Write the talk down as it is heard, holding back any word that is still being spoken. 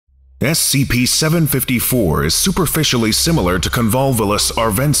SCP-754 is superficially similar to Convolvulus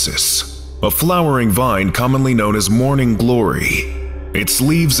arvensis, a flowering vine commonly known as morning glory. Its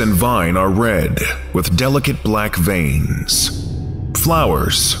leaves and vine are red, with delicate black veins.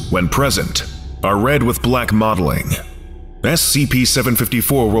 Flowers, when present, are red with black mottling.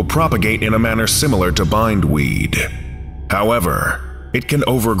 SCP-754 will propagate in a manner similar to bindweed. However, it can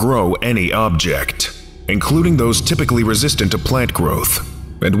overgrow any object, including those typically resistant to plant growth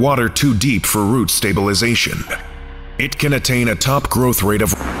and water too deep for root stabilization. It can attain a top growth rate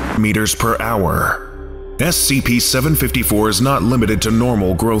of meters per hour. SCP-754 is not limited to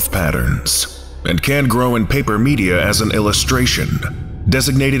normal growth patterns, and can grow in paper media as an illustration,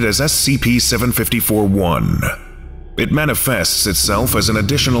 designated as SCP-754-1. It manifests itself as an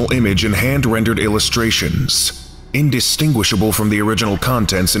additional image in hand-rendered illustrations, indistinguishable from the original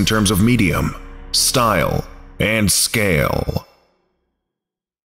contents in terms of medium, style, and scale.